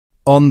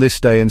On this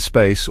day in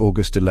space,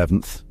 August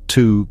 11th,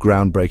 two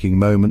groundbreaking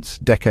moments,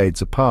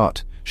 decades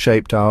apart,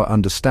 shaped our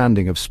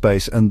understanding of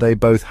space, and they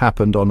both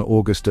happened on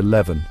August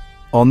 11.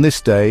 On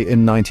this day,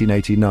 in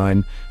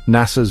 1989,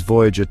 NASA's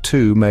Voyager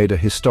 2 made a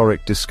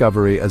historic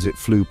discovery as it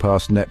flew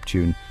past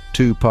Neptune,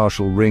 two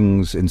partial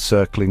rings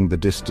encircling the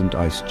distant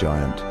ice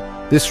giant.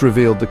 This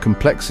revealed the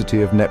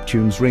complexity of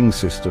Neptune's ring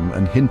system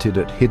and hinted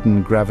at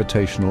hidden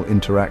gravitational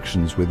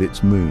interactions with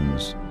its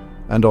moons.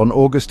 And on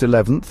August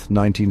 11,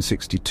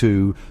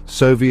 1962,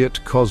 Soviet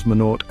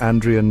cosmonaut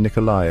Andrian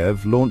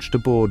Nikolayev launched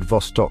aboard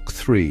Vostok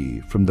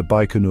 3 from the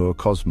Baikonur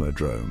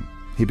Cosmodrome.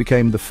 He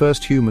became the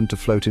first human to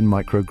float in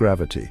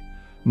microgravity,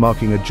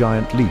 marking a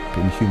giant leap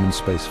in human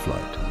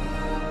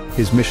spaceflight.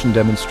 His mission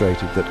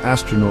demonstrated that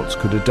astronauts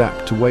could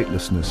adapt to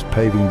weightlessness,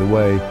 paving the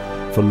way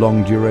for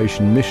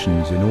long-duration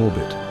missions in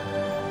orbit.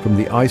 From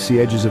the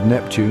icy edges of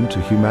Neptune to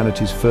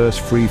humanity's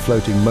first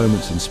free-floating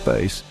moments in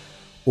space,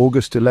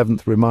 August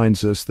 11th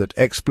reminds us that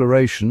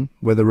exploration,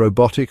 whether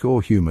robotic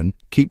or human,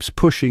 keeps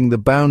pushing the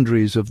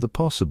boundaries of the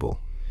possible.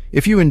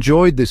 If you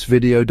enjoyed this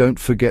video, don't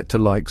forget to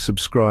like,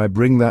 subscribe,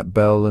 ring that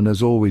bell, and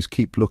as always,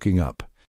 keep looking up.